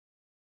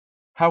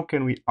how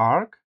can we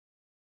arc,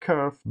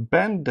 curve,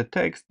 bend the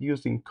text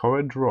using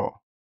CorelDRAW.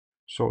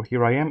 So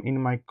here I am in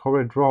my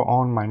CorelDRAW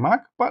on my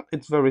Mac, but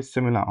it's very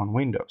similar on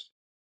Windows.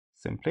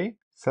 Simply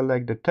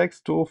select the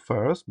text tool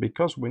first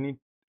because we need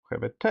to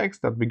have a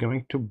text that we're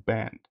going to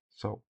bend.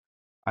 So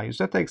I use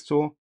the text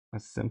tool, a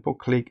simple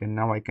click, and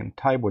now I can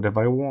type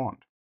whatever I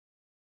want.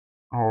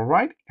 All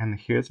right, and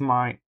here's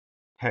my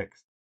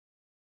text.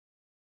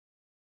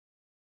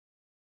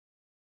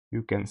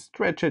 You can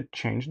stretch it,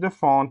 change the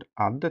font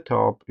at the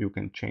top, you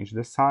can change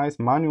the size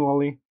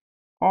manually,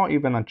 or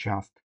even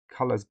adjust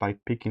colors by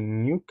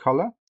picking new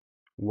color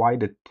while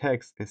the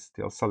text is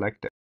still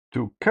selected.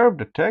 To curve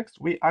the text,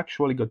 we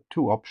actually got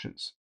two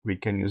options. We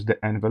can use the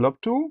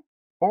envelope tool,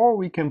 or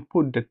we can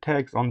put the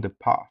text on the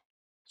path.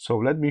 So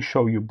let me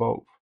show you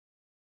both.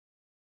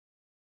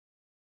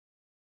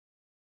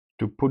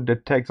 To put the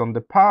text on the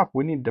path,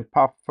 we need the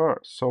path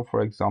first. So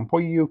for example,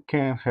 you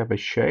can have a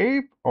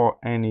shape or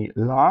any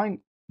line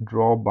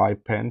drawn by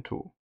pen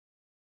tool.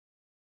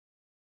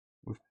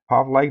 With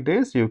path like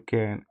this, you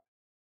can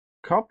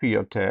copy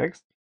your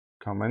text,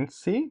 Command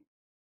C,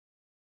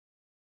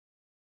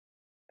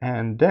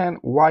 and then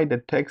while the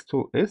text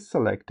tool is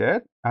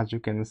selected, as you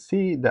can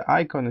see, the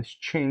icon is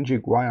changing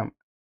while I'm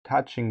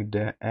touching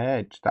the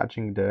edge,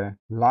 touching the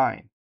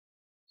line.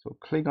 So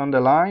click on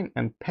the line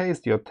and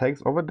paste your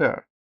text over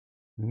there.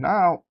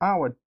 Now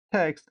our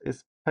text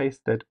is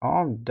pasted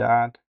on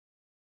that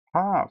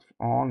path,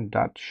 on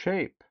that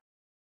shape.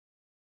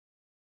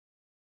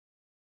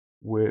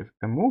 With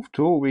a move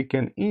tool, we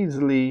can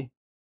easily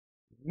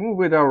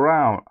move it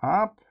around,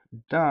 up,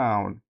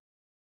 down.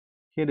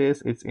 Here it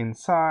is, it's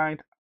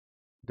inside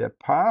the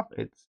path,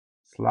 it's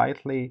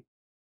slightly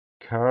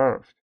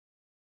curved.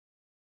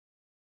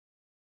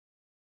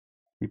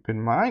 Keep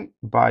in mind,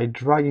 by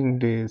dragging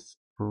this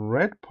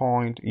red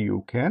point,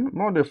 you can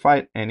modify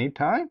it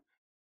anytime.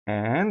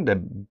 And the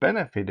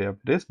benefit of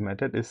this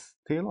method is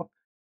still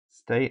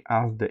stay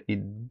as the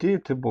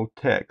editable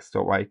text.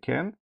 So I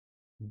can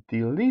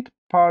delete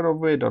part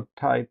of it or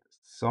type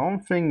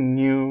something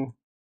new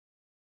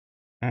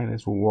and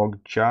it will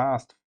work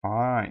just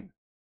fine.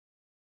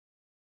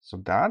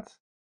 So that's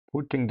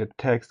putting the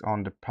text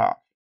on the path.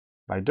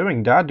 By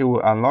doing that, you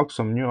will unlock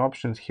some new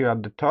options here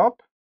at the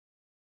top,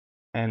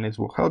 and it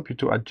will help you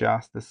to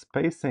adjust the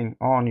spacing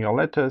on your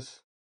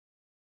letters,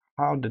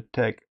 how the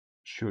text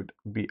should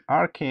be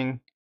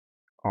arcing.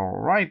 All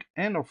right,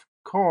 and of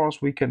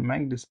course, we can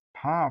make this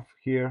path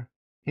here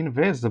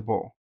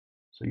invisible.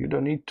 So you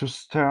don't need to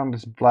stare on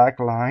this black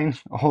line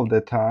all the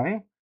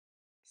time.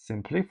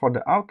 Simply for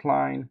the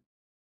outline,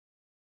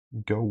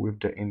 go with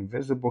the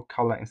invisible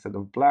color instead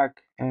of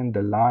black, and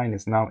the line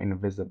is now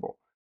invisible.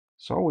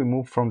 So we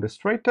move from the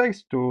straight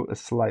text to a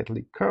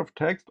slightly curved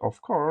text. Of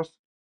course,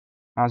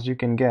 as you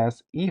can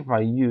guess, if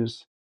I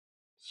use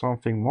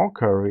something more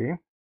curvy,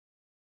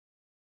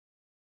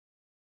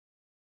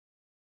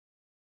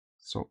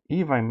 so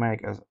if I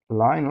make a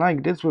line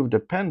like this with the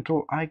pen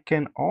tool, I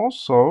can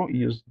also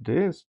use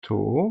this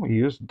tool,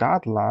 use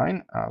that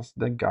line as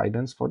the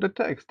guidance for the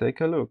text. Take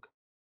a look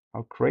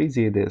how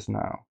crazy it is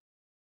now.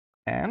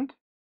 And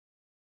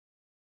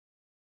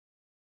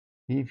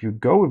if you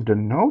go with the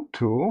node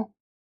tool,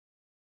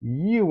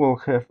 you will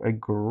have a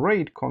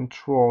great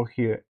control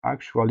here,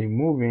 actually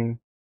moving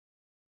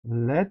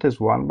letters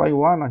one by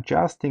one,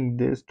 adjusting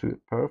this to a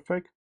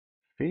perfect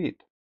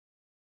fit.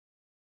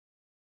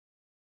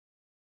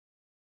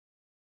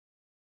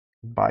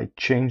 By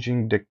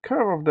changing the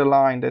curve of the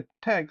line, the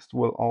text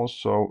will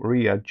also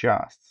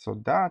readjust. So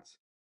that's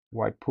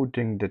why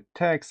putting the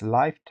text,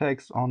 live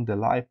text on the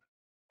live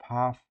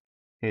path,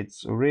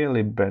 it's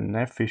really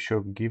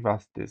beneficial, give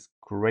us this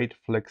great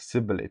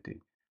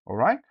flexibility. All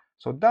right,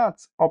 so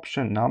that's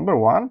option number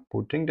one,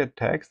 putting the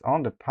text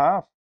on the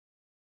path.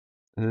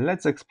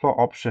 Let's explore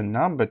option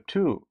number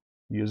two,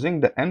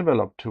 using the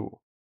envelope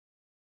tool.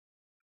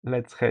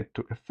 Let's head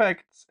to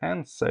Effects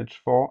and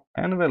search for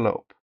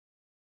Envelope.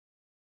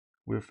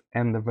 With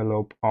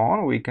Envelope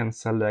on, we can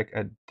select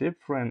a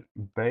different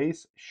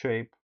base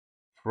shape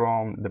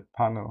from the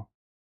panel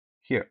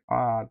here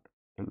at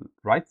the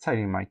right side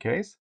in my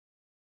case.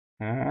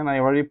 And I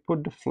already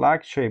put the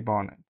flag shape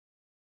on it.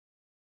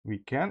 We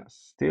can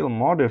still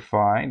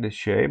modify the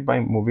shape by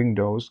moving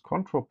those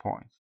control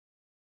points.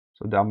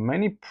 So there are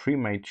many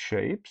pre-made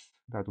shapes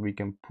that we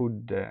can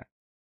put the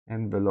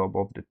envelope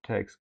of the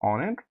text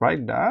on it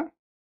right there.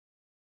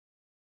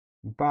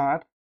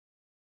 But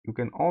you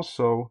can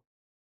also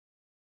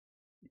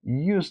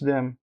use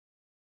them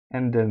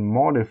and then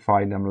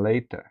modify them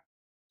later.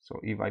 So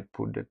if I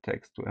put the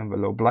text to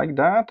envelope like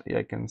that,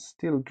 I can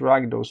still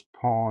drag those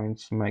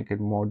points, make it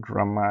more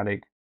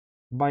dramatic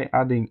by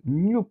adding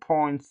new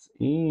points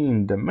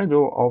in the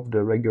middle of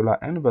the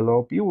regular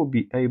envelope. You will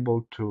be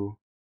able to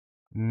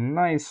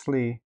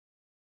nicely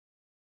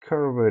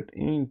curve it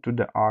into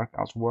the arc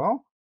as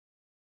well.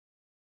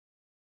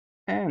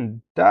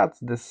 And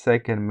that's the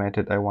second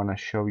method I want to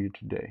show you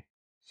today.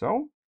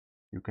 So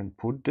you can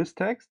put this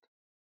text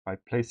by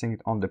placing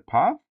it on the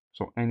path,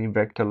 so any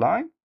vector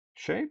line,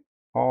 shape,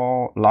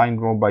 or line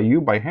drawn by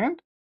you by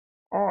hand,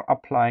 or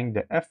applying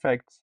the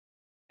effects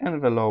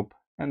envelope,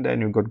 and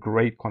then you got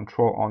great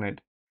control on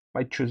it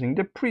by choosing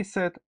the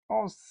preset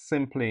or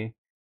simply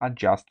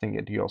adjusting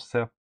it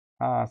yourself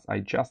as I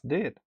just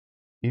did.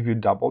 If you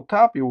double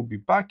tap, you will be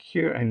back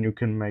here and you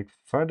can make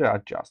further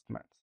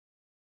adjustments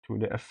to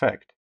the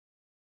effect.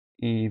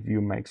 If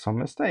you make some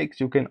mistakes,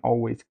 you can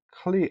always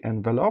clear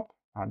envelope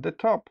at the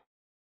top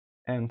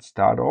and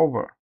start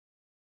over.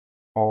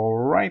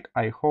 Alright,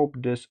 I hope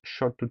this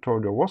short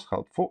tutorial was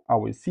helpful. I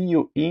will see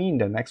you in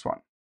the next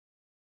one.